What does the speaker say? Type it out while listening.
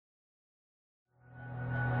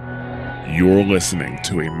You're listening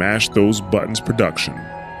to a Mash Those Buttons production.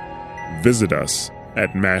 Visit us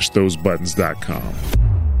at mashthosebuttons.com.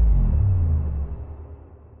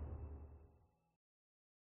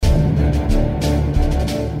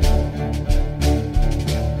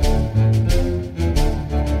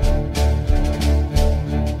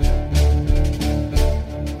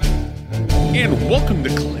 And welcome to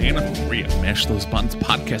Clan of Three, a Mash Those Buttons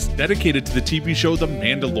podcast dedicated to the TV show The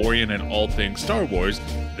Mandalorian and all things Star Wars.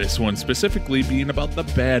 This one specifically being about the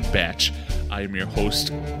Bad Batch. I am your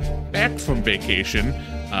host, back from vacation,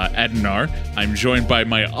 Edanar. I'm joined by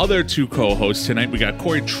my other two co-hosts tonight. We got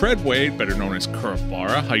Corey Treadway, better known as Kura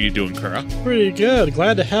Barra. How you doing, Kura? Pretty good.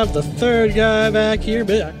 Glad to have the third guy back here,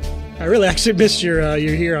 but I really actually missed your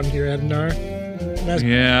here on here, Edanar.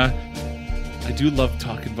 Yeah, I do love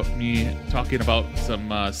talking about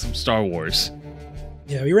some Star Wars.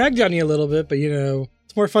 Yeah, we ragged on you a little bit, but you know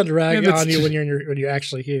it's more fun to rag on you when you're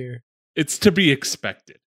actually here. It's to be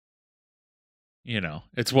expected. You know,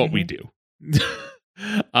 it's what we do.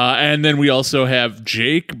 And then we also have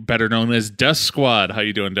Jake, better known as Death Squad. How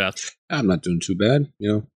you doing, Death? I'm not doing too bad.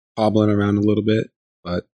 You know, hobbling around a little bit,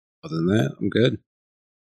 but other than that, I'm good.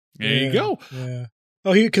 There you go. Yeah.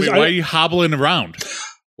 Oh, why are you hobbling around?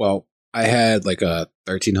 Well, I had like a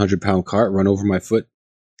 1,300-pound cart run over my foot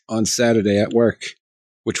on Saturday at work,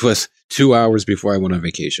 which was 2 hours before I went on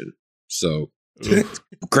vacation. So,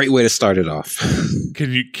 great way to start it off.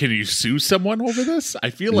 Can you sue someone over this? I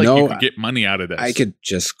feel like you could get money out of this. I could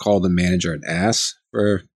just call the manager an ass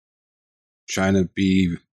for trying to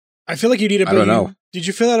be. I feel like you need a. I don't know. Did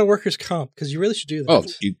you fill out a workers' comp? Because you really should do that. Oh,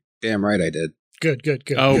 you damn right I did. Good.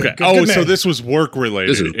 Oh, okay. Good so this was work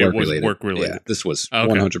related. This was work related. Yeah, this was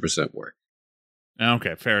 100% work.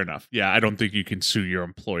 Okay, fair enough. Yeah, I don't think you can sue your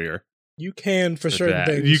employer. You can for certain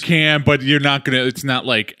things. You can, but you're not gonna. It's not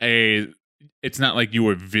like you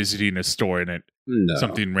were visiting a store and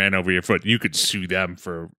something ran over your foot. You could sue them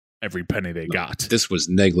for every penny they got. This was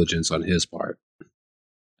negligence on his part.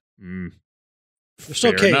 There's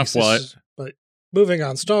still cases, but moving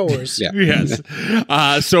on, Star Wars. Yeah. Yes.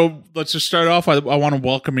 So let's just start off. I want to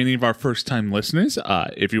welcome any of our first-time listeners.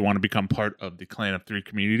 If you want to become part of the Clan of Three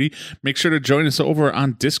community, make sure to join us over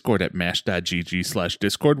on Discord at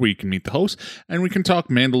mash.gg/Discord, where you can meet the host, and we can talk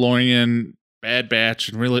Mandalorian, Bad Batch,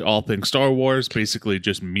 and really all things Star Wars, basically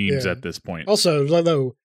just memes at this point. Also,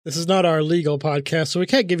 though, this is not our legal podcast, so we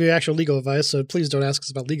can't give you actual legal advice, so please don't ask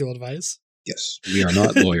us about legal advice. Yes, we are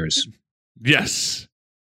not lawyers. Yes.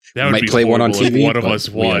 That would might be play one on TV. One of us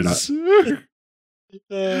was.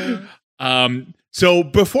 So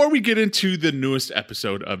before we get into the newest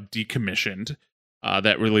episode of Decommissioned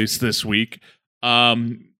that released this week,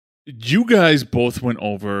 you guys both went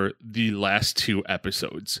over the last two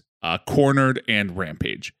episodes, Cornered and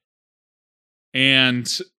Rampage.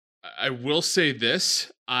 And I will say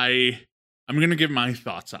this, I'm going to give my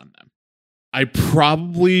thoughts on them. I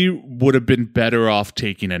probably would have been better off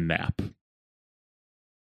taking a nap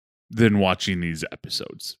than watching these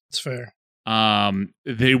episodes. It's fair.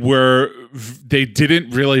 They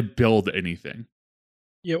didn't really build anything.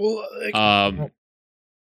 Yeah, well,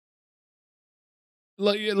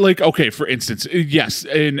 okay, for instance, yes,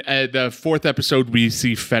 in the fourth episode we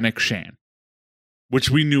see Fennec Shan, which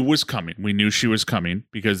we knew was coming. We knew she was coming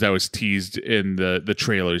because that was teased in the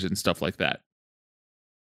trailers and stuff like that.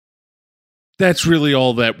 That's really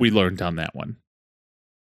all that we learned on that one.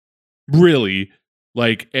 Really.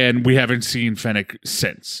 And we haven't seen Fennec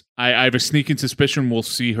since. I have a sneaking suspicion we'll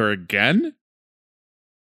see her again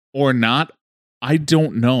or not. I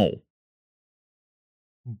don't know.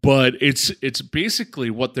 But it's basically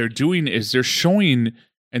what they're doing is they're showing,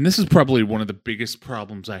 and this is probably one of the biggest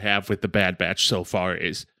problems I have with the Bad Batch so far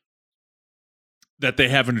is that they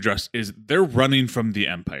haven't addressed is they're running from the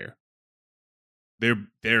Empire.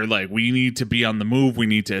 They're like, we need to be on the move. We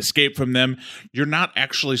need to escape from them. You're not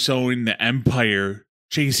actually showing the Empire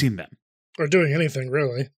chasing them. Or doing anything,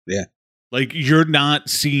 really. Yeah. You're not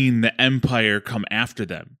seeing the Empire come after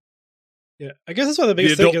them. Yeah, I guess that's one of the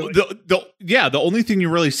biggest things. The only thing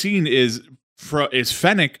you're really seeing is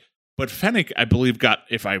Fennec. But Fennec, I believe, got,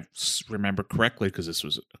 if I remember correctly, because this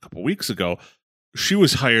was a couple weeks ago, she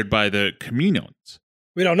was hired by the Caminos.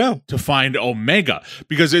 We don't know. To find Omega.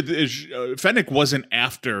 Because Fennec wasn't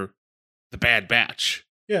after the Bad Batch.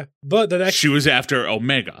 Yeah, but she was after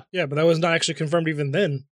Omega. Yeah, but that was not actually confirmed even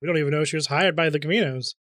then. We don't even know she was hired by the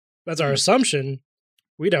Caminos. That's our assumption.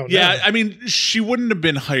 We don't know. Yeah, I mean, she wouldn't have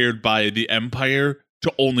been hired by the Empire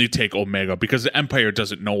to only take Omega because the Empire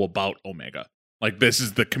doesn't know about Omega. This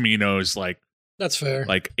is the Caminos, that's fair.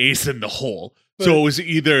 Ace in the hole. But so it was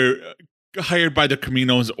either hired by the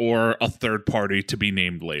Caminos or a third party to be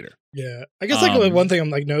named later. Yeah, I guess like one thing I'm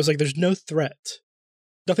like noticing, there's no threat.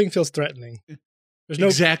 Nothing feels threatening. There's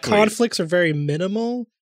no conflicts are very minimal,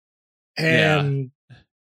 and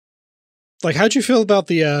like, how'd you feel about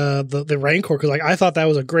the Rancor? Because like I thought that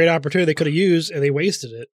was a great opportunity they could have used, and they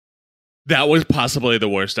wasted it. That was possibly the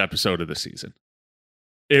worst episode of the season.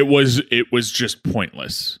 It was just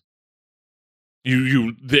pointless.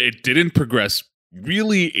 It didn't progress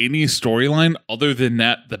really any storyline other than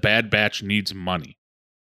that the Bad Batch needs money.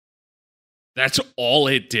 That's all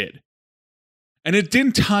it did. And it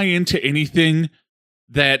didn't tie into anything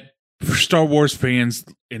that Star Wars fans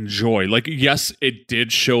enjoy. Like, yes, it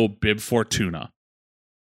did show Bib Fortuna.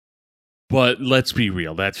 But let's be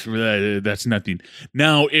real, that's nothing.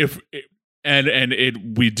 Now,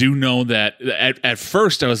 we do know that at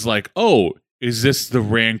first I was like, oh, is this the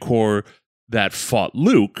Rancor that fought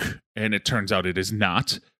Luke? And it turns out it is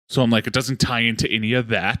not. So I'm like, it doesn't tie into any of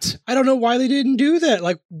that. I don't know why they didn't do that.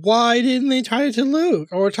 Like, why didn't they tie it to Luke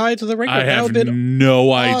or tie it to the Rancor? I have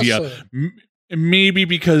no idea. Maybe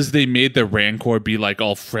because they made the Rancor be like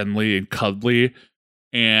all friendly and cuddly,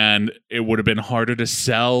 and it would have been harder to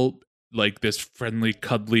sell like this friendly,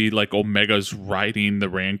 cuddly, like Omega's riding the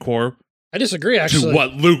Rancor. I disagree, actually.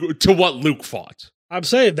 To what Luke fought. I'm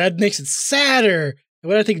saying that makes it sadder. And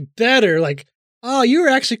what I think better, like, oh, you were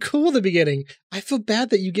actually cool in the beginning. I feel bad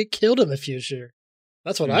that you get killed in the future.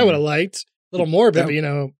 That's what I would have liked. A little more, but would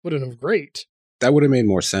have been great. That would have made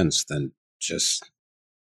more sense than just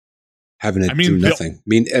having it do nothing.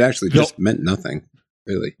 It actually just meant nothing,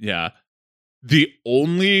 really. Yeah. The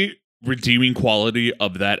only redeeming quality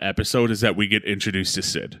of that episode is that we get introduced to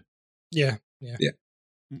Sid. Yeah.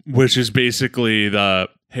 Which is basically the,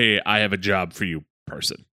 hey, I have a job for you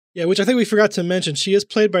person. Yeah, which I think we forgot to mention. She is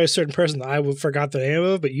played by a certain person that I forgot the name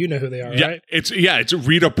of, but you know who they are, right? It's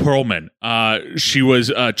Rita Perlman. She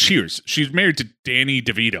was Cheers. She's married to Danny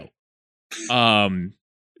DeVito.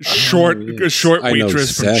 Short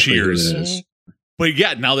waitress from Cheers. But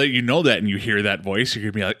yeah, now that you know that and you hear that voice, you're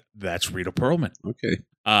gonna be like, "That's Rita Perlman."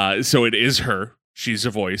 Okay. So it is her. She's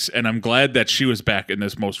a voice, and I'm glad that she was back in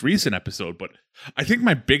this most recent episode. But I think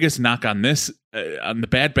my biggest knock on this, on the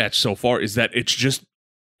Bad Batch so far, is that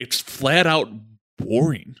it's flat out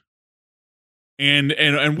boring.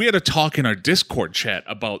 And we had a talk in our Discord chat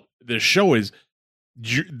about this show.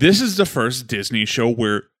 This is the first Disney show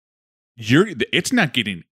where it's not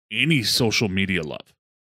getting any social media love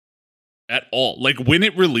at all. Like, when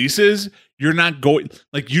it releases, you're not going,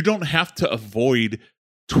 like, you don't have to avoid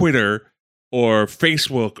Twitter or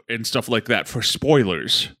Facebook and stuff like that for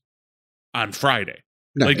spoilers on Friday.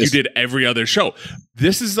 No, like you did every other show.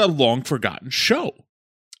 This is a long forgotten show.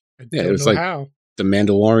 Yeah, it was like The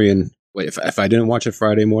Mandalorian. Wait, if I didn't watch it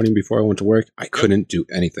Friday morning before I went to work, I couldn't do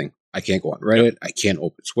anything. I can't go on Reddit. I can't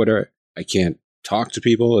open Twitter. I can't talk to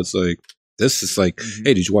people. It's like, this is like,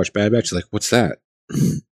 hey, did you watch Bad Batch? Like, what's that?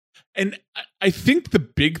 And I think the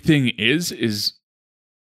big thing is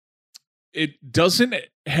it doesn't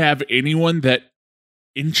have anyone that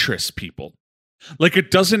interests people. Like,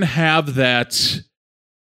 it doesn't have that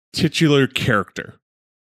titular character.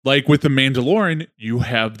 Like with The Mandalorian, you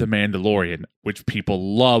have The Mandalorian, which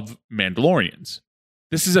people love Mandalorians.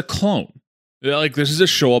 This is a clone. Like, this is a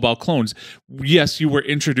show about clones. Yes, you were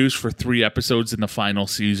introduced for 3 episodes in the final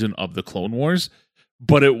season of the Clone Wars,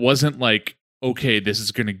 but it wasn't like, okay, this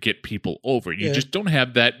is going to get people over. You just don't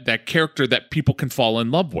have that character that people can fall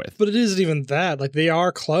in love with. But it isn't even that. Like, they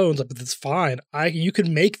are clones, but it's fine. You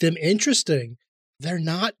can make them interesting. They're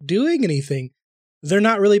not doing anything. They're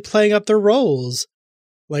not really playing up their roles.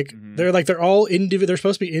 Like, they're all individual. They're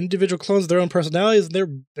supposed to be individual clones of their own personalities, and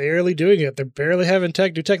they're barely doing it. They're barely having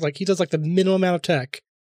tech do tech. Like, he does like the minimum amount of tech.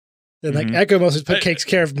 Then like Echo mostly takes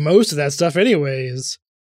care of most of that stuff, anyways.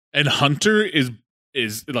 And Hunter is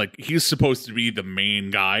like, he's supposed to be the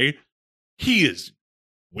main guy. He is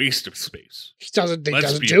waste of space. He doesn't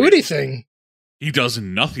do anything. He does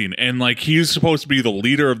nothing, and like, he's supposed to be the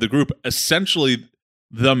leader of the group. Essentially,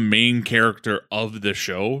 the main character of the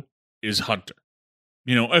show is Hunter.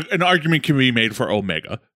 You know, an argument can be made for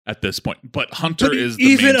Omega at this point, but Hunter is the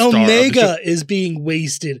even main star Omega is being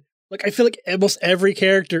wasted. Like, I feel like almost every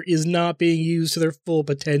character is not being used to their full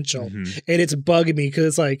potential, and it's bugging me because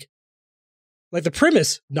it's like the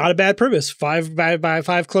premise, not a bad premise. 5 by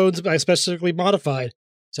 5 clones, specifically modified,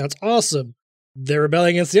 sounds awesome. They're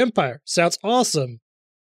rebelling against the Empire, sounds awesome.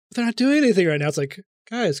 But they're not doing anything right now. It's like,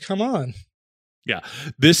 guys, come on. Yeah,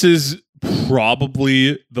 this is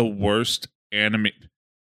probably the worst anime.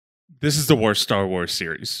 This is the worst Star Wars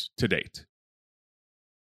series to date.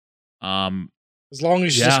 As long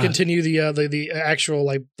as you just continue the actual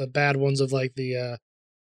like the bad ones of like the.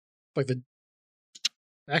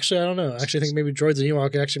 Actually, I don't know. Actually, I think maybe Droids and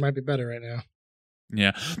Ewok actually might be better right now.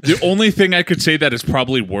 Yeah. The only thing I could say that is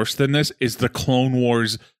probably worse than this is the Clone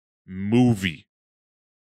Wars movie.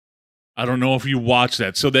 I don't know if you watched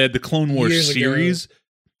that. So they had the Clone Wars series,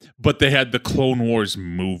 but they had the Clone Wars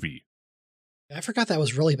movie. I forgot that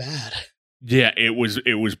was really bad. Yeah, it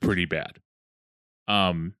was pretty bad.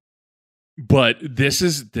 But this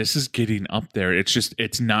is getting up there.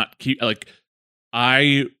 It's not like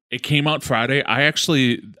it came out Friday. I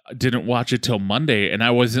actually didn't watch it till Monday, and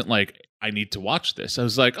I wasn't like, I need to watch this. I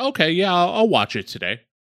was like, okay, yeah, I'll watch it today.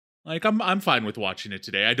 Like I'm fine with watching it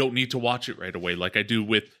today. I don't need to watch it right away like I do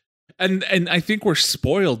with and I think we're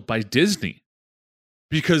spoiled by Disney.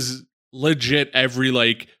 Because legit every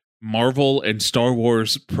like Marvel and Star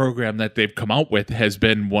Wars program that they've come out with has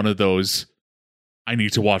been one of those, I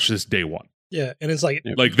need to watch this day one. Yeah, and it's like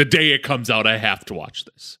the day it comes out, I have to watch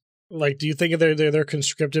this. Like, do you think they're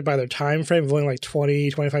conscripted by their time frame of only like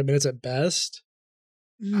 20, 25 minutes at best?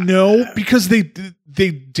 No, because they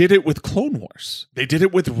did it with Clone Wars. They did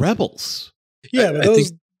it with Rebels. Yeah, I think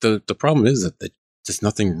the problem is that there's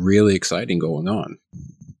nothing really exciting going on.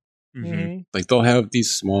 Mm-hmm. Like, they'll have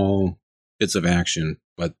these small bits of action,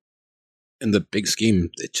 but in the big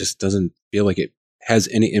scheme, it just doesn't feel like it has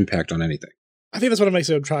any impact on anything. I think that's what it makes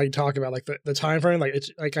it try to talk about, like the time frame. Like, it's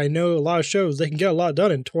like, I know a lot of shows, they can get a lot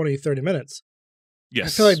done in 20, 30 minutes. Yes. I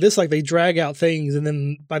feel like this, like, they drag out things, and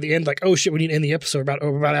then by the end, like, oh shit, we need to end the episode.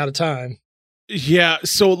 We're about out of time. Yeah,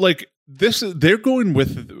 so like this, they're going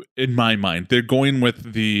with, in my mind, they're going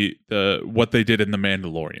with the what they did in The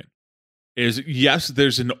Mandalorian. Is yes,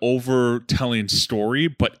 there's an overtelling story,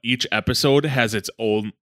 but each episode has its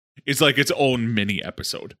own. It's like its own mini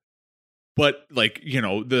episode. But like, you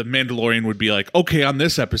know, The Mandalorian would be like, okay, on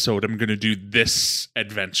this episode, I'm going to do this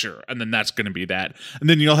adventure, and then that's going to be that, and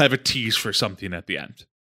then you'll have a tease for something at the end.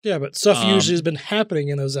 Yeah, but stuff usually has been happening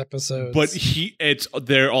in those episodes. But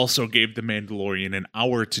they also gave The Mandalorian an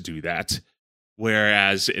hour to do that,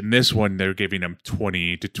 whereas in this one they're giving him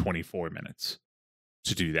 20 to 24 minutes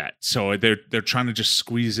to do that. So they're trying to just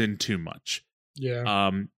squeeze in too much. Yeah.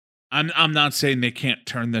 I'm not saying they can't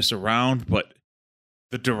turn this around, but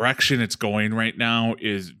the direction it's going right now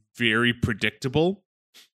is very predictable,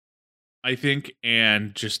 I think,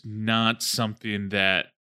 and just not something that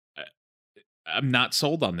I'm not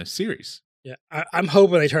sold on this series. Yeah, I'm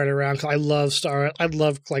hoping they turn it around because I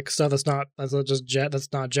love like stuff that's not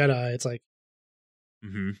Jedi. It's like,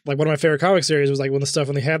 like one of my favorite comic series was like when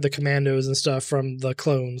they had the commandos and stuff from the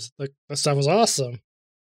clones. Like that stuff was awesome.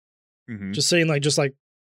 Just seeing they're like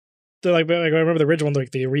I remember the original one,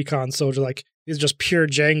 like the recon soldier, like he's just pure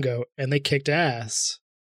Django, and they kicked ass.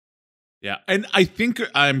 Yeah, and I think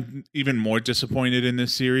I'm even more disappointed in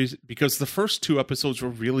this series because the first 2 episodes were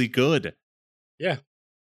really good. Yeah.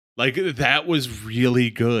 Like, that was really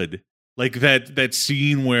good. Like, that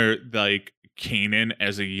scene where, like, Kanan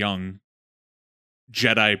as a young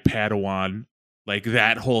Jedi Padawan, like,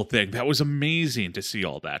 that whole thing, that was amazing to see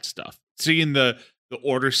all that stuff. Seeing the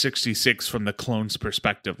Order 66 from the clone's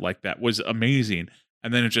perspective, like, that was amazing.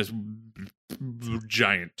 And then it just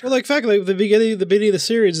giant. Well, like, fact, like, the beginning of the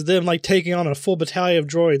series is them, like, taking on a full battalion of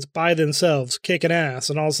droids by themselves, kicking ass,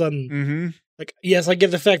 and all of a sudden... Like, yes, I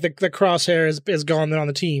get the fact that the Crosshair is gone then on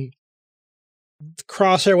the team.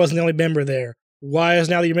 Crosshair wasn't the only member there. Why is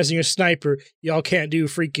now that you're missing your sniper, y'all can't do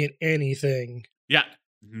freaking anything? Yeah.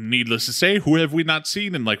 Needless to say, who have we not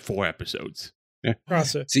seen in like 4 episodes? Yeah.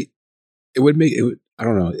 Crosshair. See, it would I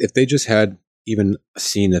don't know, if they just had even a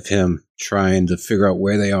scene of him trying to figure out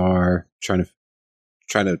where they are, trying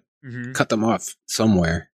to cut them off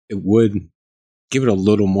somewhere, it would give it a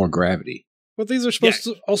little more gravity. But these are supposed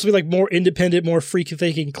to also be like more independent, more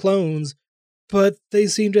freaky-thinking clones, but they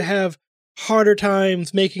seem to have harder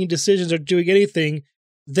times making decisions or doing anything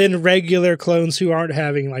than regular clones who aren't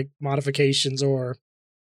having like modifications or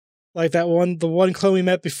like the one clone we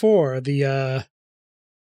met before, the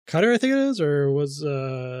Cutter, I think it is, or was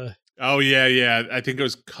Oh yeah, I think it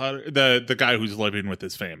was Cutter, the guy who's living with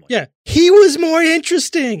his family. Yeah, he was more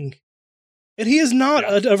interesting, and he is not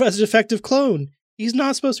a defective clone. He's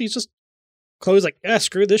not supposed to. He's just. Chloe's like, yeah,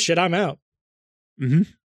 screw this shit, I'm out.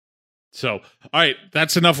 So, all right,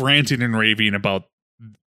 that's enough ranting and raving about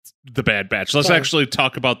the Bad Batch. Let's actually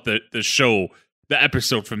talk about the show, the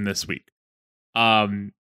episode from this week.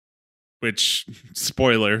 Which,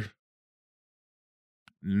 spoiler,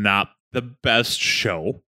 not the best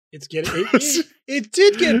show. It's getting it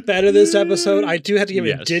did get better this episode. I do have to give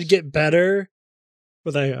it did get better.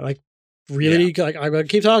 But I like really like I'm gonna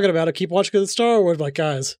keep talking about it, keep watching the Star Wars, like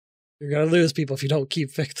guys. You're gonna lose people if you don't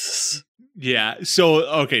keep fixes. Yeah. So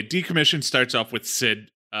okay, Decommission starts off with Sid.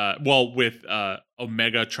 With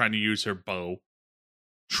Omega trying to use her bow,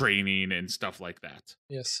 training and stuff like that.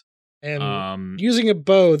 Yes, and using a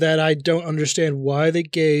bow that I don't understand why they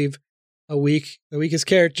gave the weakest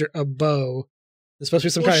character a bow. It's supposed to be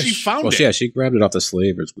some kind of. She found it. Yeah, she grabbed it off the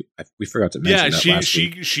slavers. We forgot to mention that last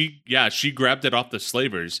week. She grabbed it off the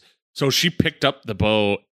slavers. So she picked up the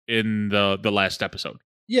bow in the last episode.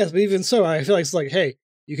 Yes, but even so, I feel like it's like, hey,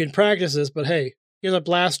 you can practice this, but hey, here's a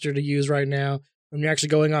blaster to use right now when you're actually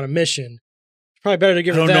going on a mission. It's probably better to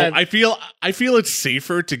give her that. I feel it's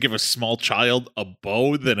safer to give a small child a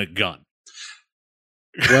bow than a gun.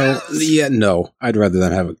 Well, yeah, no. I'd rather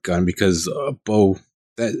than have a gun because a bow,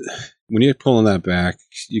 that when you're pulling that back,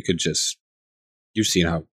 you could just... You've seen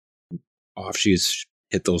how off she's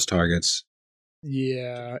hit those targets.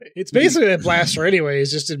 Yeah, it's basically a blaster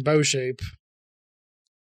anyways, just in bow shape.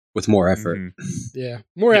 With more effort. Mm-hmm. Yeah,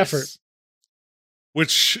 more effort.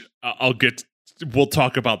 Which we'll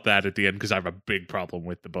talk about that at the end because I have a big problem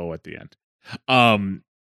with the bow at the end.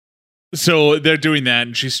 So they're doing that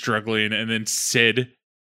and she's struggling, and then Sid,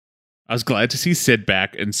 I was glad to see Sid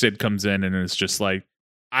back, and Sid comes in and it's just like,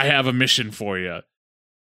 I have a mission for you.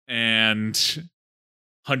 And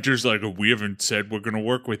Hunter's like, we haven't said we're going to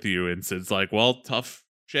work with you. And Sid's like, well, tough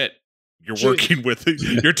shit. You're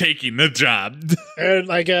you're taking the job. And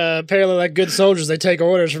like apparently like good soldiers, they take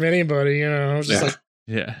orders from anybody, you know. It's just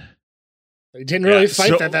they didn't really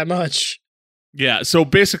fight that much. Yeah, so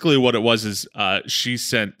basically what it was is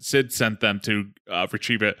Sid sent them to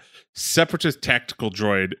retrieve a separatist tactical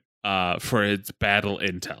droid for its battle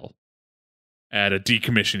intel at a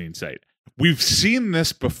decommissioning site. We've seen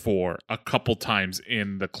this before a couple times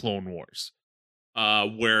in the Clone Wars.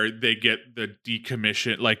 Where they get the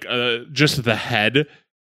decommission, like just the head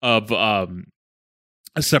of a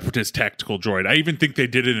separatist tactical droid. I even think they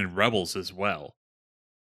did it in Rebels as well.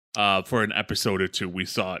 For an episode or two, we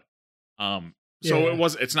saw it. So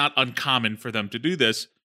it's not uncommon for them to do this.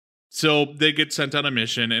 So they get sent on a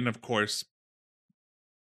mission, and of course,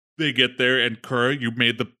 they get there. And Kura, you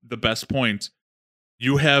made the best point.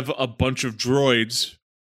 You have a bunch of droids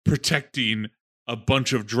protecting a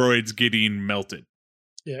bunch of droids getting melted.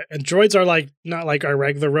 Yeah, and droids are like not like our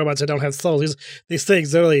regular robots that don't have souls. These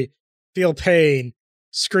things literally feel pain,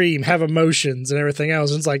 scream, have emotions, and everything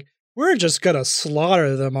else. And it's like, we're just gonna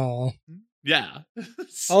slaughter them all. Yeah.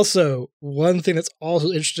 Also, one thing that's also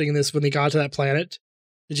interesting in this, when they got to that planet,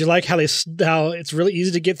 did you like how it's really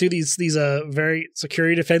easy to get through these very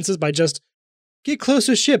security defenses by just get close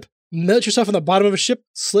to a ship, melt yourself on the bottom of a ship,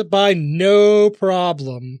 slip by, no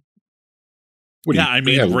problem.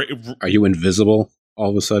 Are you invisible all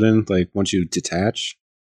of a sudden? Like once you detach?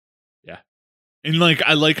 Yeah, and like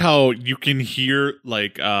I like how you can hear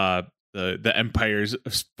like the Empire's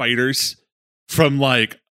fighters from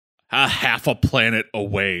like a half a planet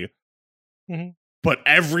away, but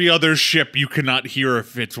every other ship you cannot hear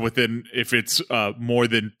if it's more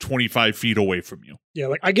than 25 feet away from you. Yeah,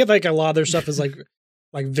 like I get like a lot of their stuff is like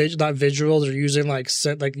not visuals or using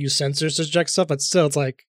use sensors to check stuff, but still it's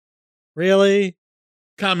like, really?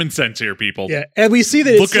 Common sense here, people. Yeah, and we see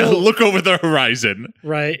that look over the horizon.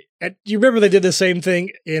 Right. And you remember they did the same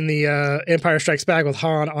thing in the Empire Strikes Back with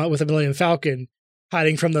Han with the Millennium Falcon,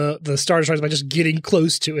 hiding from the Star Destroyers by just getting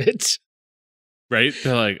close to it. Right?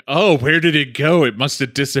 They're like, oh, where did it go? It must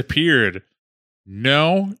have disappeared.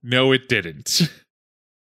 No, it didn't.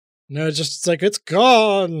 No, it's like, it's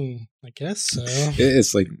gone. I guess so.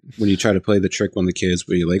 It's like when you try to play the trick on the kids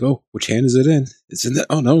where you're like, oh, which hand is it in? It's in that.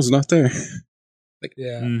 Oh, no, it's not there. Like,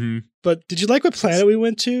 yeah. Mm-hmm. But did you like what planet we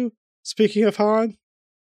went to? Speaking of Han?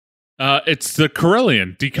 It's the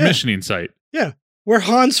Corellian decommissioning site. Yeah. Where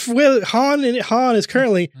Han is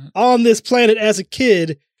currently on this planet as a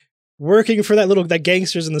kid, working for that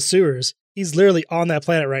gangsters in the sewers. He's literally on that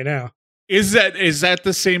planet right now. Is that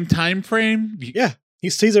the same time frame? Yeah.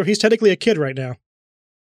 He's technically a kid right now.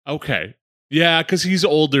 Okay. Yeah, because he's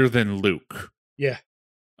older than Luke. Yeah.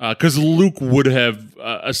 Because Luke would have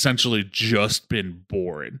essentially just been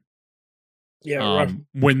born. Yeah.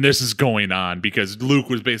 When this is going on, because Luke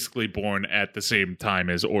was basically born at the same time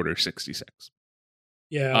as Order 66.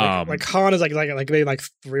 Yeah. Like Han is like maybe like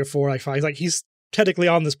 3 or 4, like 5. He's technically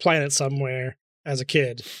on this planet somewhere as a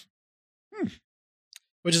kid.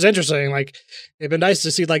 Which is interesting. Like, it'd been nice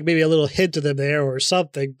to see like maybe a little hint of them there or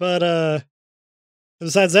something. But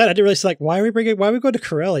besides that, I didn't really see like why are we going to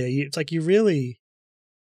Corellia? It's like you feel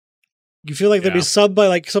like there'd be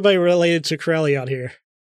somebody related to Corellia out here.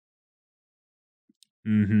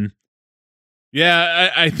 Mm-hmm.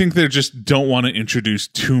 Yeah, I think they just don't want to introduce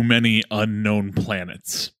too many unknown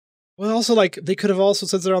planets. Well, also, like, they could have also,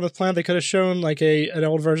 since they're on this planet, they could have shown, like, an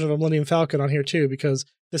old version of a Millennium Falcon on here, too, because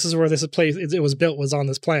this is where this place, it was built, was on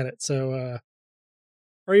this planet, so,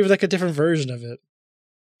 or even, like, a different version of it.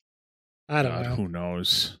 I don't know. Who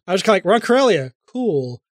knows? I was kind of like, we're on Corellia.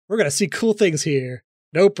 Cool. We're going to see cool things here.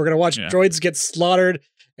 Nope, we're going to watch droids get slaughtered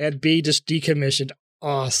and be just decommissioned.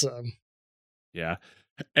 Awesome. Yeah.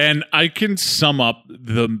 And I can sum up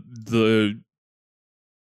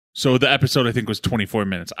so the episode, I think, was 24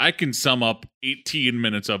 minutes. I can sum up 18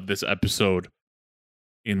 minutes of this episode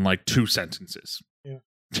in like 2 sentences. Yeah.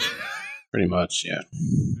 Pretty much, yeah.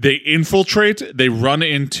 They infiltrate. They run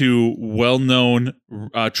into well-known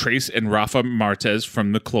Trace and Rafa Martez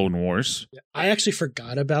from the Clone Wars. Yeah, I actually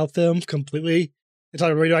forgot about them completely. It's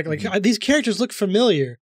like these characters look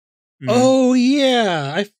familiar. Mm. Oh,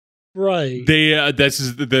 yeah. Right. They this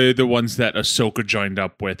is the ones that Ahsoka joined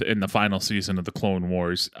up with in the final season of the Clone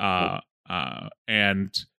Wars. And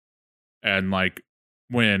like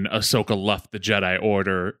when Ahsoka left the Jedi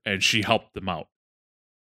Order and she helped them out.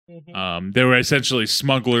 Mm-hmm. They were essentially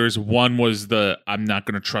smugglers. One was the I'm not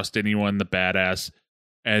going to trust anyone, the badass,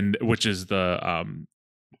 and which is the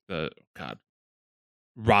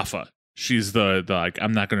Rafa. She's the like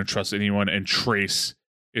I'm not going to trust anyone, and Trace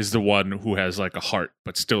is the one who has like a heart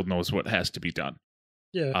but still knows what has to be done.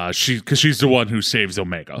 Yeah. She's the one who saves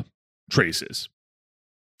Omega. Trace is.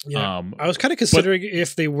 Yeah. I was kind of considering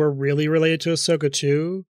if they were really related to Ahsoka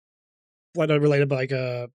too. Like not related, but like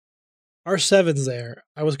R7's there.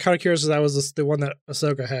 I was kind of curious if that was the one that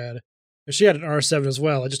Ahsoka had. If she had an R7 as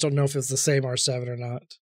well. I just don't know if it's the same R7 or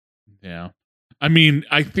not. Yeah. I mean,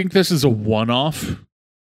 I think this is a one-off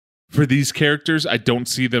for these characters. I don't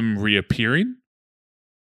see them reappearing.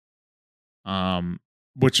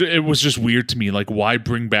 Which it was just weird to me. Like, why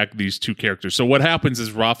bring back these two characters? So what happens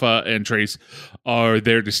is Rafa and Trace are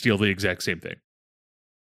there to steal the exact same thing.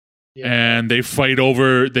 Yeah. And they fight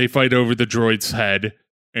over the droid's head.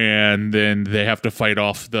 And then they have to fight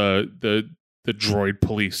off the droid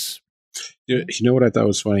police. You know what I thought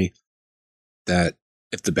was funny? That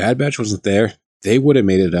if the Bad Batch wasn't there, they would have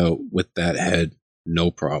made it out with that head,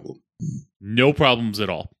 no problem. No problems at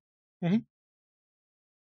all. Mm-hmm.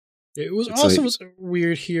 It was it's also what's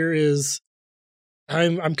weird here is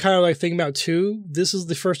I'm kind of like thinking about too. This is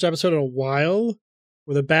the first episode in a while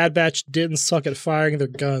where the Bad Batch didn't suck at firing their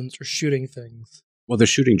guns or shooting things. Well, they're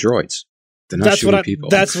shooting droids. They're not shooting people.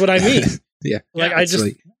 That's what I mean. Yeah. Like I just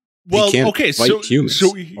fight humans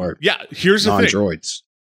or here's the thing. Non-droids.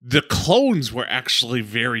 The clones were actually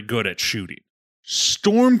very good at shooting.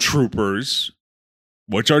 Stormtroopers,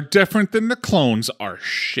 which are different than the clones, are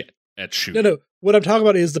shit at shooting. No. What I'm talking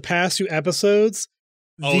about is the past 2 episodes.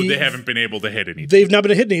 They haven't been able to hit anything. They've not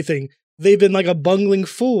been hitting anything. They've been like a bungling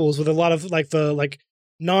fools with a lot of like the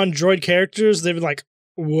non-droid characters. They've been like,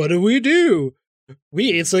 what do?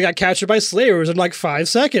 We instantly got captured by slayers in like 5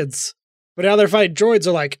 seconds. But now they're fighting droids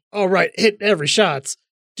are like, all right, hitting every shots,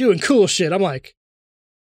 doing cool shit. I'm like,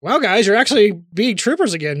 wow, guys, you're actually being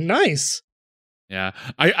troopers again. Nice. Yeah.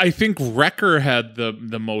 I think Wrecker had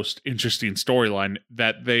the most interesting storyline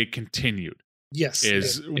that they continued.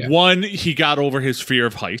 Yes. One, he got over his fear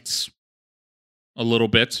of heights a little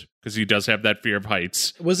bit because he does have that fear of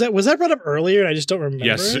heights. Was that brought up earlier? And I just don't remember.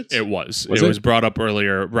 Yes, it was. It was brought up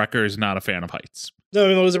earlier. Wrecker is not a fan of heights. No,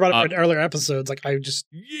 it was brought up in earlier episodes. Like yes,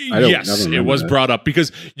 it was brought up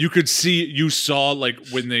because you saw like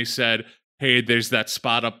when they said, "Hey, there's that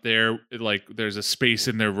spot up there." Like there's a space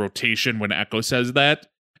in their rotation when Echo says that,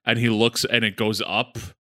 and he looks and it goes up,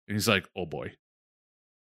 and he's like, "Oh boy."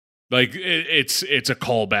 Like it's a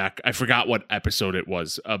callback. I forgot what episode it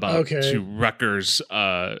was about to Wrecker's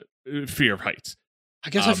fear of heights. I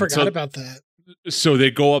guess I forgot about that. So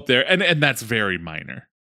they go up there, and that's very minor.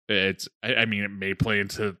 I mean, it may play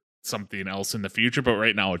into something else in the future, but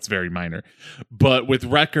right now it's very minor. But with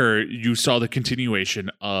Wrecker, you saw the continuation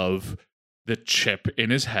of the chip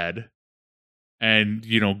in his head, and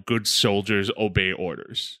good soldiers obey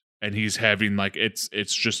orders. And he's having like it's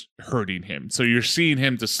just hurting him. So you're seeing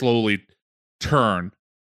him to slowly turn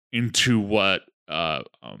into what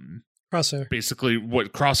Crosshair, basically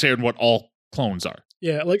what Crosshair and what all clones are.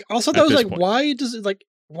 Yeah, like also that was like point.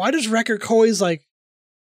 why does Wrecker always like?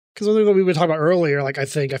 Because we were talking about earlier, like I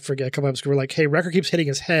forget a couple episodes, we're like, hey, Wrecker keeps hitting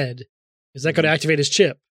his head. Is that going to activate his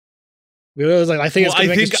chip? We were like, I think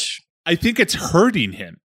it's hurting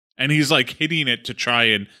him, and he's like hitting it to try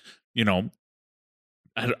and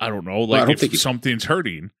I don't know, like if something's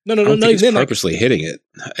hurting. No, he's purposely hitting it.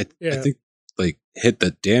 I think like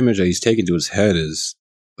the damage that he's taking to his head is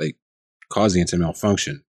like causing it to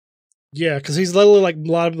malfunction. Yeah, because he's literally like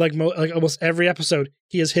a lot of like almost every episode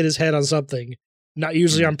he has hit his head on something, not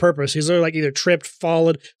usually on purpose. He's like either tripped,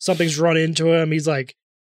 fallen, something's run into him.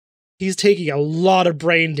 He's taking a lot of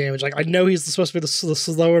brain damage. Like, I know he's supposed to be the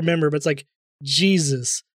slower member, but it's like,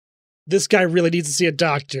 Jesus, this guy really needs to see a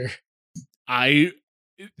doctor. I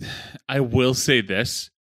will say this.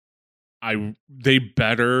 They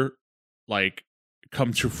better like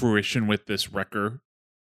come to fruition with this Wrecker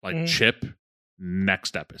chip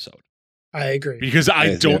next episode. I agree. Because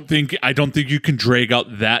I don't think you can drag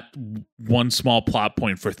out that one small plot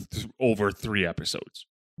point for over 3 episodes.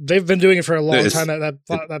 They've been doing it for a long time.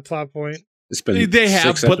 That plot point. It's been they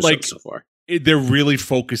have, 6 but like so far. They're really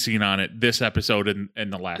focusing on it this episode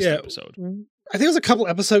and the last episode. I think it was a couple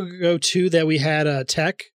episodes ago too that we had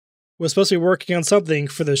Tech was supposed to be working on something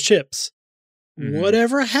for those chips.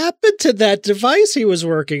 Whatever happened to that device he was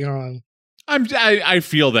working on? I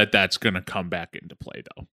feel that's going to come back into play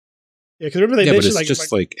though. Yeah, because remember they mentioned but it's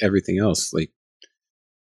just like everything else, like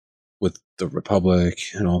with the Republic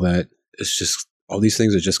and all that. It's just all these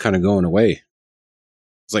things are just kind of going away.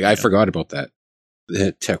 It's like I forgot about that.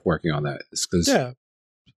 The Tech working on that. It's because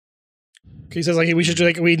he says like we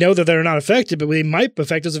should we know that they're not affected, but they might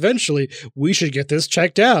affect us eventually. We should get this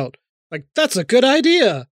checked out. Like that's a good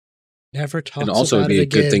idea. Never talks about it again. And also, it'd be a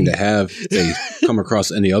good thing to have if they come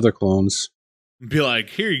across any other clones. Be like,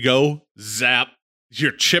 here you go, zap.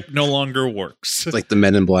 Your chip no longer works. Like the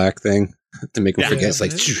Men in Black thing to make them forget. It's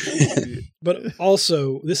like, but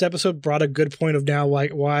also, this episode brought a good point of now,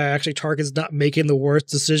 like why actually Tarkin's not making the worst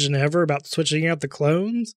decision ever about switching out the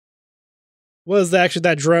clones. Was actually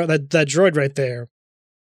that droid right there?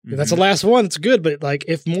 If that's the last one. It's good, but like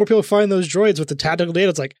if more people find those droids with the tactical data,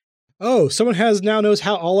 it's like, oh, someone knows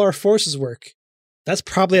how all our forces work. That's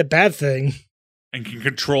probably a bad thing. And can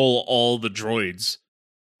control all the droids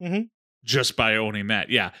just by owning that.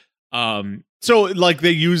 Yeah. So like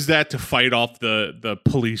they use that to fight off the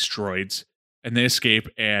police droids and they escape.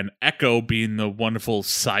 And Echo, being the wonderful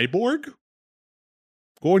cyborg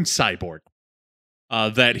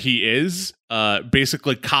that he is,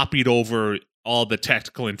 basically copied over all the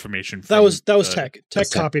technical information. That was Tech. Tech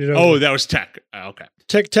copied it over. Oh, that was Tech. Okay.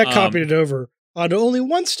 Tech copied it over on only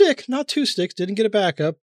one stick, not 2 sticks. Didn't get a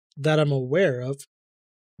backup that I'm aware of.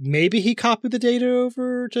 Maybe he copied the data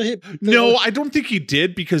over to hit. No, I don't think he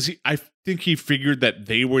did because I think he figured that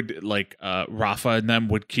they would like Rafa and them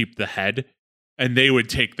would keep the head and they would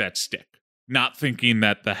take that stick, not thinking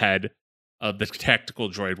that the head of the tactical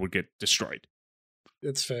droid would get destroyed.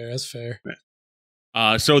 That's fair. That's fair.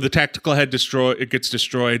 So the tactical head gets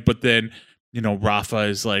destroyed, but then Rafa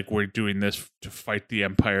is like, we're doing this to fight the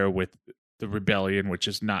Empire with the rebellion, which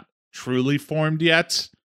is not truly formed yet.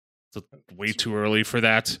 It's way too early for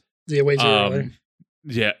that. Yeah, way too early.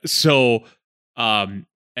 Yeah. So, and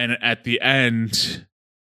at the end,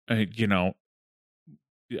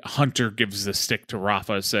 Hunter gives the stick to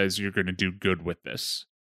Rafa, says, you're going to do good with this.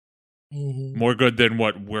 More good than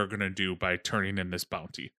what we're going to do by turning in this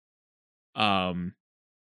bounty.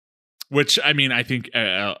 Which, I mean, I think,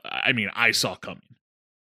 I saw coming.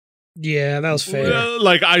 Yeah, that was fair.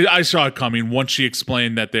 Like, I saw it coming. Once she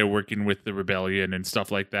explained that they're working with the rebellion and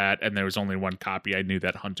stuff like that, and there was only one copy, I knew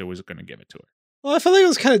that Hunter was going to give it to her. Well, I felt like it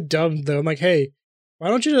was kind of dumb, though. I'm like, hey, why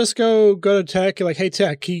don't you just go to Tech? You're like, hey,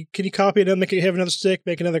 Tech, can you copy it and have another stick,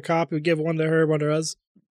 make another copy, we give one to her, one to us?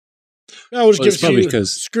 No, we'll just give it to you.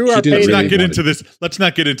 Screw our pay. Let's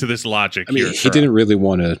not get into this logic. I mean, he didn't really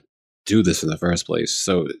want to do this in the first place,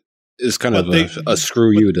 so it's kind of a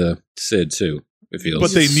screw you to Sid, too. It feels.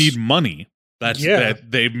 But they need money. That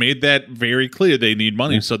they've made that very clear. They need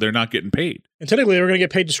money, so they're not getting paid. And technically, they were going to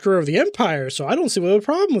get paid to screw over the Empire, so I don't see what the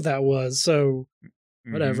problem with that was. So,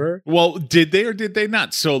 whatever. Well, did they or did they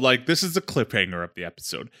not? So, like, this is the cliffhanger of the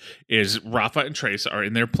episode. Is Rafa and Trace are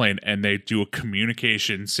in their plane, and they do a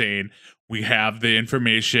communication saying, we have the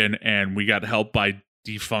information, and we got help by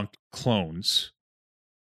defunct clones.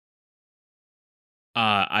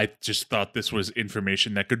 I just thought this was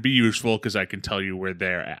information that could be useful because I can tell you where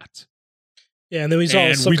they're at. Yeah, and then we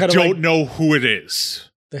don't know who it is.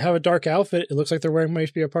 They have a dark outfit. It looks like they're wearing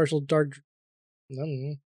might be a partial dark. I don't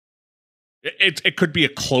know. It could be a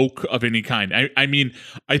cloak of any kind. I mean,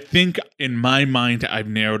 I think in my mind I've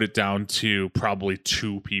narrowed it down to probably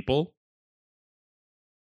 2 people.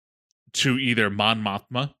 To either Mon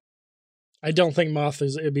Mothma. I don't think Moth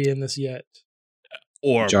would be in this yet.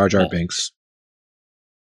 Or Jar Jar Binks.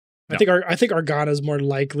 I think Organa's more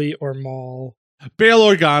likely, or Maul. Bail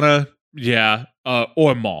Organa, yeah,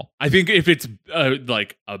 or Maul. I think if it's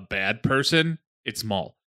like a bad person, it's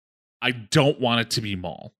Maul. I don't want it to be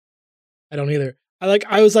Maul. I don't either.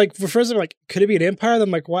 I was like, for first, I'm like, could it be an Empire? I'm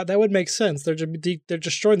like, what? That would make sense. They're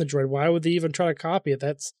destroying the droid. Why would they even try to copy it?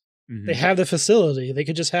 They have the facility. They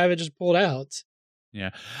could just have it just pulled out.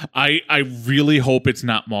 Yeah. I really hope it's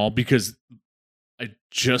not Maul, because I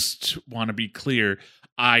just want to be clear.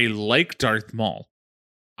 I like Darth Maul.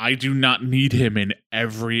 I do not need him in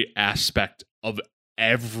every aspect of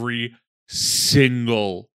every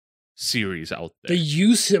single series out there. They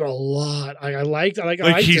use him a lot. I like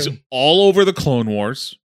he's him. all over the Clone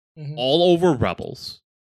Wars, all over Rebels,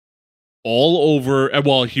 all over.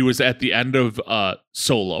 Well, he was at the end of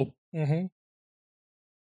Solo.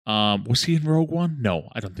 Was he in Rogue One? No,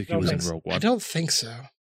 I don't think he was in Rogue One. I don't think so.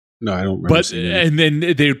 No, I don't remember. But and then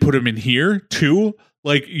they would put him in here too.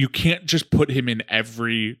 Like, you can't just put him in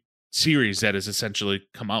every series that has essentially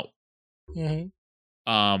come out.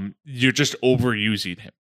 You're just overusing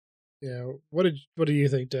him. Yeah. What do you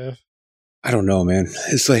think, Dev? I don't know, man.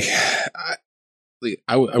 It's like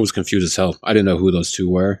I was confused as hell. I didn't know who those two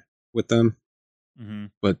were with them.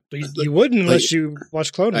 But you wouldn't unless you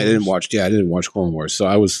watched Clone Wars. I didn't watch Clone Wars, so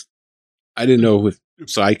I didn't know.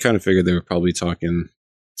 So I kind of figured they were probably talking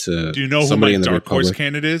to. Do you know somebody who in my the Dark Horse Republic.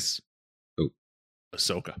 candidate is? Who?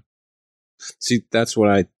 Ahsoka. See, that's what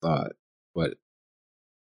I thought, but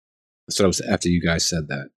so I was after you guys said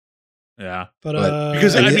that. Yeah, but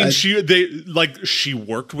because she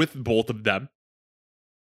worked with both of them.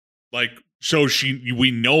 Like, so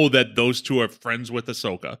we know that those two are friends with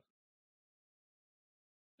Ahsoka.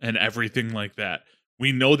 And everything like that.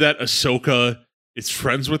 We know that Ahsoka is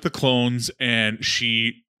friends with the clones, and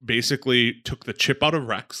she basically took the chip out of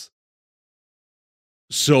Rex.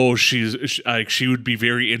 So she would be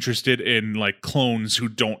very interested in like clones who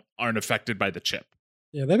aren't affected by the chip.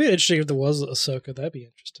 Yeah, that'd be interesting if there was Ahsoka. That'd be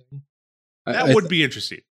interesting. That would be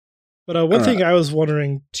interesting. But one thing I was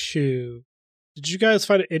wondering too, did you guys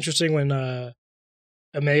find it interesting when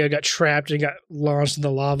Omega got trapped and got launched in the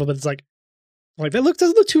lava? But it's like that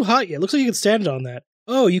doesn't look too hot yet. It looks like you can stand on that.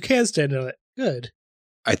 Oh, you can stand on it. Good.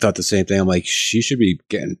 I thought the same thing. I'm like, she should be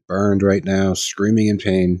getting burned right now, screaming in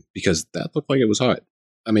pain, because that looked like it was hot.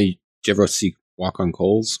 I mean, did you ever see Walk on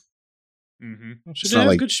Coals? Well, she did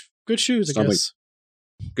have good shoes, I guess.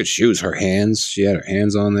 Good shoes. Her hands. She had her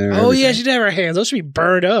hands on there. Oh, yeah, she did have her hands. Those should be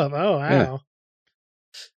burned up. Oh, wow.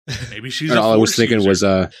 Yeah. Maybe she's and all I was thinking was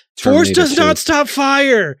Force does not stop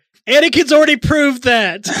fire. Anakin's already proved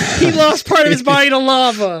that. He lost part of his body to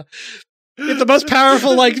lava. If the most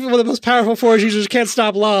powerful, one of the most powerful Force users can't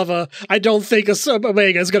stop lava, I don't think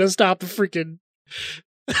Omega is going to stop the freaking.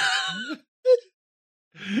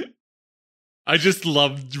 I just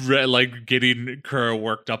loved getting Kura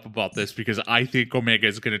worked up about this, because I think Omega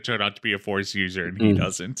is going to turn out to be a Force user and he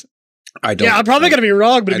doesn't. I don't. Yeah, I'm probably going to be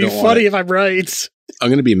wrong, but it'd be funny if I'm right. I'm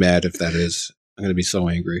going to be mad if that is. I'm going to be so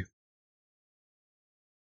angry.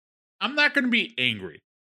 I'm not going to be angry,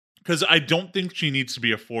 because I don't think she needs to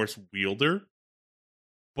be a Force wielder,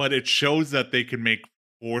 but it shows that they can make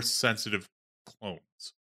Force-sensitive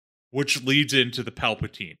clones, which leads into the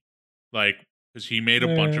Palpatine, because he made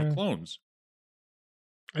a bunch of clones.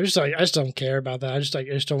 I just don't care about that. I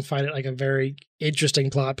just don't find it like a very interesting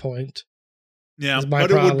plot point. Yeah, but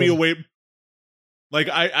problem. It would be a way. Like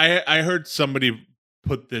I heard somebody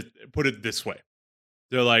put it this way.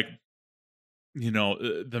 They're like,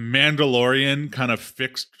 the Mandalorian kind of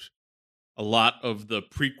fixed a lot of the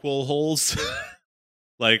prequel holes,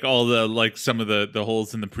 like all the some of the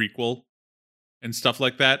holes in the prequel and stuff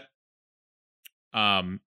like that.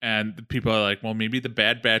 And people are like, well, maybe the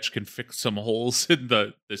Bad Batch can fix some holes in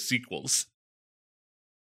the sequels.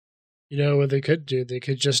 You know what they could do? They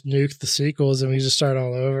could just nuke the sequels and we just start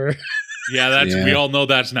all over. Yeah, we all know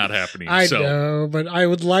that's not happening. I know, but I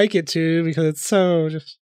would like it to, because it's so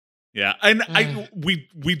just. Yeah, and we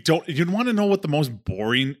don't. You want to know what the most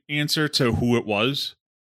boring answer to who it was?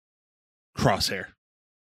 Crosshair.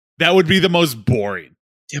 That would be the most boring.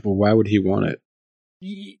 Yeah, but why would he want it?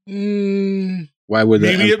 Why would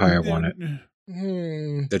the Empire want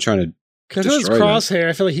it? They're trying to. Because it was Crosshair,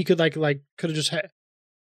 I feel like he could could have just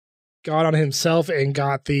gone on himself and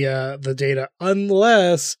got the data,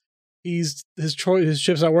 unless his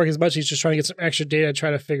chip's not working as much. He's just trying to get some extra data and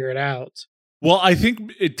try to figure it out. Well, I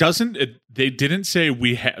think it doesn't. They didn't say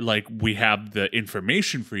we have the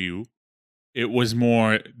information for you. It was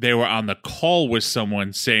more they were on the call with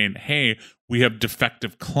someone saying, "Hey, we have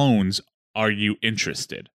defective clones. Are you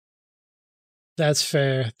interested?" That's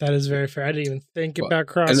fair. That is very fair. I didn't even think about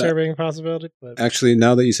Crosshair being a possibility. But. Actually,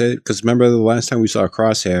 now that you say it, because remember the last time we saw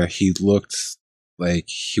Crosshair, he looked like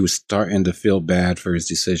he was starting to feel bad for his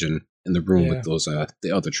decision in the room with those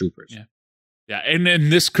the other troopers. Yeah, yeah,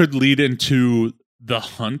 and this could lead into the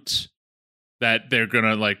hunt that they're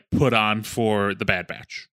gonna put on for the Bad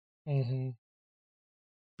Batch.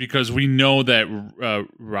 because we know that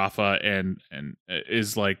Rafa and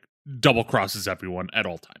is like double crosses everyone at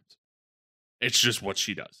all times. It's just what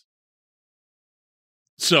she does.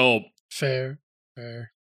 So fair.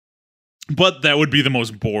 But that would be the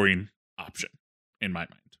most boring option in my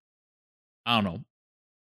mind. I don't know.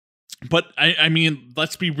 But I mean,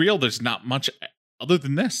 let's be real. There's not much other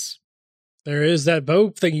than this. There is that bow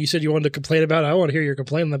thing you said you wanted to complain about. I want to hear your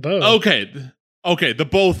complaint on the bow. Okay, the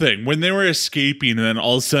bow thing. When they were escaping, and then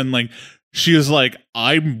all of a sudden, like, she was like,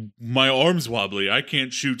 my arm's wobbly. I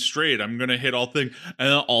can't shoot straight. I'm gonna hit all thing. And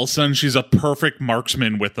then all of a sudden, she's a perfect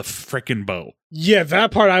marksman with a frickin' bow. Yeah,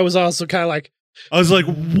 that part I was also kind of like, I was like,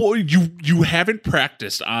 "Whoa, you haven't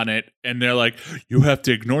practiced on it," and they're like, "You have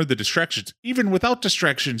to ignore the distractions. Even without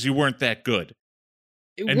distractions, you weren't that good."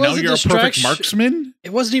 And now you're a perfect marksman?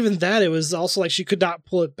 It wasn't even that. It was also like she could not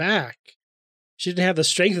pull it back. She didn't have the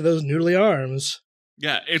strength of those noodly arms.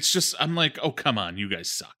 Yeah, it's just, I'm like, oh, come on, you guys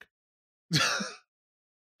suck. The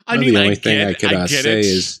only thing I could say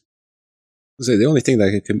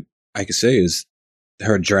is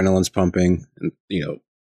her adrenaline's pumping, and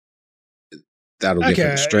that'll give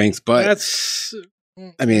her strength. But that's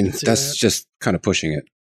just kind of pushing it.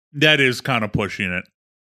 That is kind of pushing it.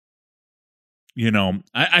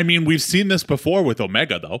 I mean, we've seen this before with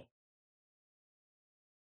Omega, though.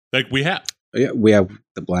 Like, we have. Yeah, we have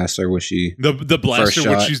the blaster, which the blaster,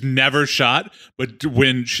 which she's never shot, but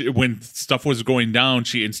when stuff was going down,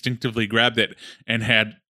 she instinctively grabbed it and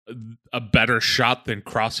had a better shot than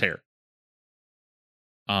Crosshair.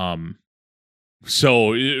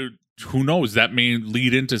 So who knows? That may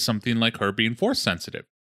lead into something like her being force sensitive.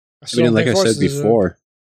 I mean, like I said before,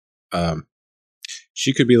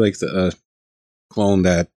 she could be like the clone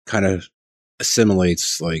that kind of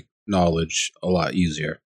assimilates like knowledge a lot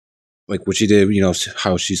easier. Like what she did,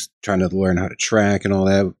 how she's trying to learn how to track and all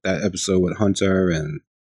that episode with Hunter.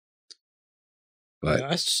 But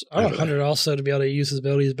I want Hunter also to be able to use his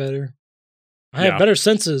abilities better. I have better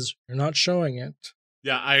senses. You're not showing it.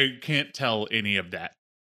 Yeah, I can't tell any of that.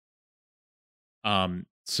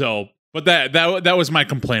 But that was my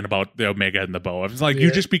complaint about the Omega and the bow. I was like,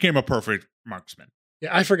 you just became a perfect marksman.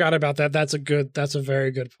 Yeah, I forgot about that. That's a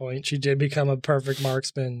very good point. She did become a perfect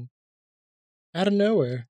marksman out of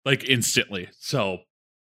nowhere. Like instantly. So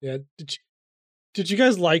yeah, did you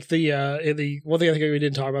guys like the one thing I think we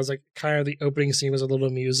didn't talk about was like kind of the opening scene was a little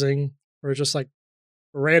amusing, where it's just like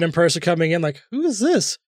a random person coming in, like, who is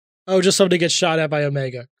this? Oh, just somebody gets shot at by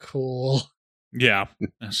Omega. Cool. Yeah,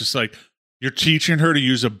 it's just like you're teaching her to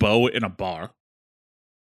use a bow in a bar.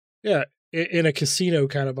 Yeah, in a casino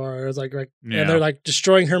kind of bar. It's like and they're like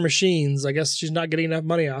destroying her machines. I guess she's not getting enough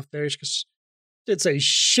money off there because she did say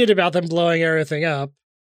shit about them blowing everything up.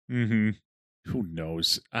 Mm-hmm. Who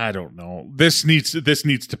knows? I don't know. This needs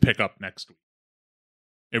to pick up next week.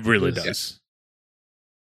 It really does.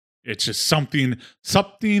 It's just something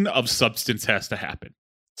of substance has to happen.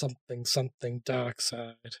 Something dark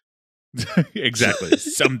side. Exactly.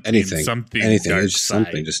 Something. Anything. Dark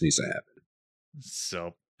something just needs to happen.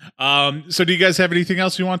 So do you guys have anything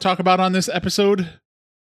else you want to talk about on this episode?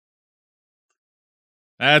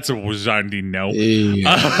 That's a resounding no.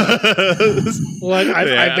 Yeah.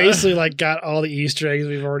 I basically got all the Easter eggs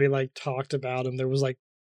we've already talked about, and there was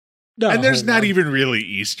no. And there's not even really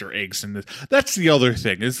Easter eggs in this. That's the other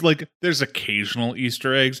thing. Is there's occasional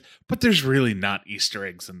Easter eggs, but there's really not Easter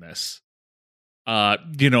eggs in this.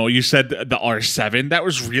 You said the R7. That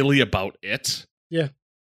was really about it. Yeah.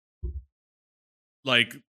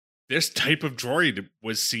 This type of droid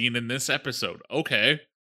was seen in this episode. Okay.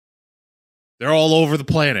 They're all over the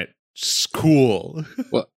planet. It's cool.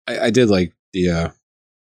 Well, I did like the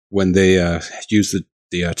when they used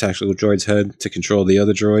the tactical droid's head to control the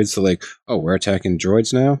other droids. So we're attacking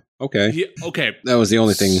droids now? Okay. Yeah, okay. That was the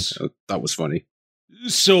only thing I thought was funny.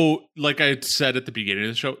 So, like I said at the beginning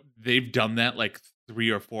of the show, they've done that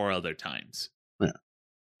 3 or 4 other times. Yeah.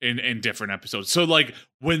 In different episodes. So,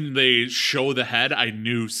 when they show the head, I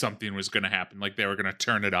knew something was going to happen. They were going to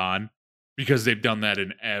turn it on. Because they've done that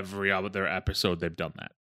in every other episode. They've done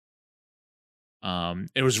that.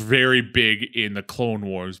 It was very big in the Clone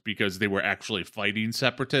Wars because they were actually fighting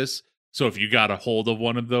separatists. So if you got a hold of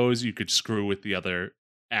one of those, you could screw with the other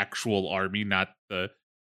actual army, not the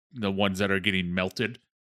ones that are getting melted.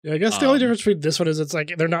 Yeah, I guess the only difference between this one is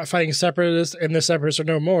they're not fighting separatists and the separatists are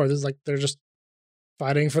no more. This is they're just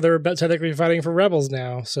fighting for technically fighting for rebels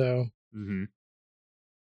now. So,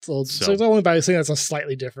 so it's only by saying that's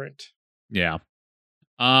slightly different. Yeah.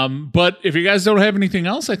 But if you guys don't have anything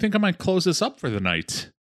else, I think I might close this up for the night.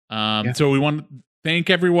 So we want to thank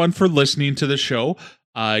everyone for listening to the show.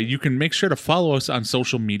 You can make sure to follow us on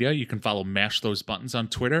social media. You can follow Mash Those Buttons on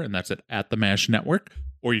Twitter, and that's at the Mash Network.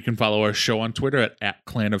 Or you can follow our show on Twitter at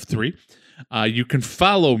Clan of Three. You can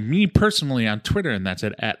follow me personally on Twitter, and that's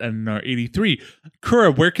at Edanar83.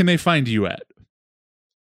 Kura, where can they find you at?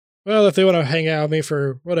 Well, if they want to hang out with me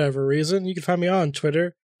for whatever reason, you can find me on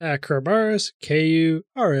Twitter at Kurabaras, Kurabaras,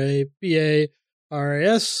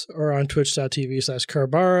 or on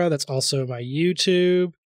twitch.tv/Kurabara. That's also my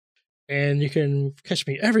YouTube. And you can catch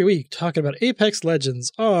me every week talking about Apex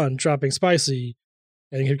Legends on Dropping Spicy.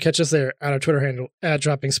 And you can catch us there at our Twitter handle at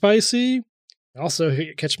Dropping Spicy. Also, you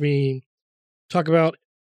can catch me talk about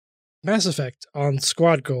Mass Effect on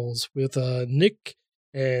Squad Goals with Nick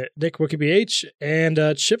WikiBH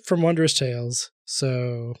and Chip from Wondrous Tales.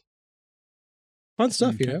 So fun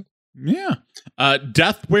stuff, Okay. you know? Yeah.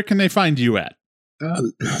 Death, where can they find you at?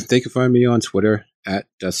 They can find me on Twitter at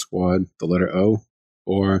Death Squad, the letter O,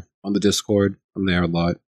 or on the Discord. I'm there a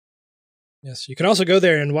lot. Yes, you can also go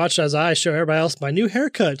there and watch as I show everybody else my new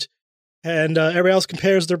haircut. And everybody else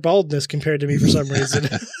compares their baldness compared to me for some reason.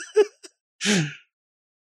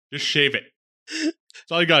 Just shave it.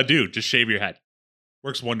 That's all you gotta do. Just shave your head.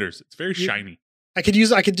 Works wonders. It's very shiny. I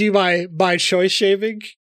could do my choice shaving.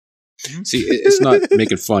 See, it's not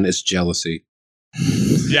making fun, it's jealousy.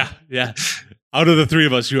 Yeah. Out of the three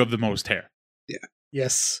of us, you have the most hair. Yeah.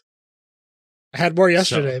 Yes. I had more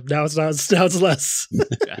yesterday. Now it's not. Now it's less.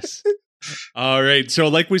 Yes. All right. So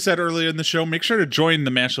like we said earlier in the show, make sure to join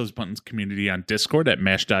the Mash Those Buttons community on Discord at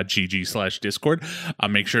mash.gg/Discord.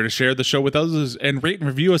 Make sure to share the show with others and rate and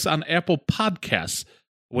review us on Apple Podcasts,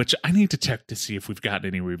 which I need to check to see if we've gotten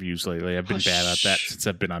any reviews lately. I've been bad at that since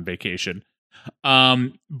I've been on vacation.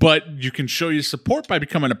 But you can show your support by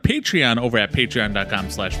becoming a Patreon over at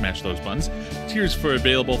patreon.com/mashthosebuttons. Tiers for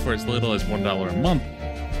available for as little as $1 a month.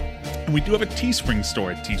 And we do have a Teespring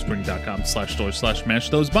store at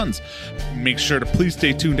teespring.com/store/mashthosebuttons. Make sure to please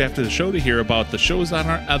stay tuned after the show to hear about the shows on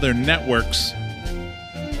our other networks.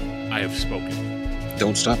 I have spoken.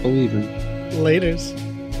 Don't stop believing. Laters.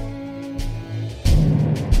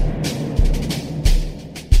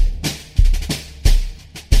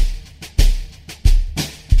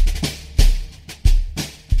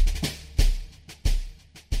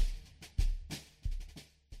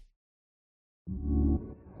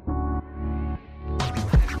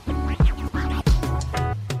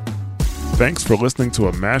 Thanks for listening to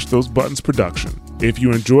a Mash Those Buttons production. If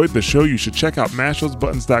you enjoyed the show, you should check out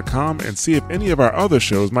mashthosebuttons.com and see if any of our other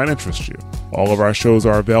shows might interest you. All of our shows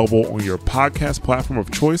are available on your podcast platform of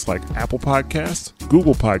choice like Apple Podcasts,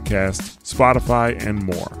 Google Podcasts, Spotify, and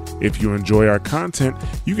more. If you enjoy our content,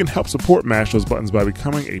 you can help support Mash Those Buttons by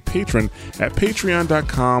becoming a patron at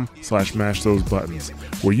patreon.com/mashthosebuttons,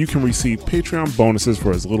 where you can receive Patreon bonuses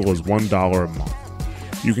for as little as $1 a month.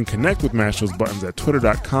 You can connect with Mash Those Buttons at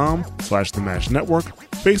twitter.com/The Mash Network,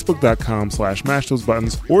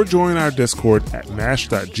 facebook.com/mashthosebuttons, or join our Discord at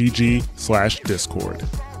mash.gg/Discord.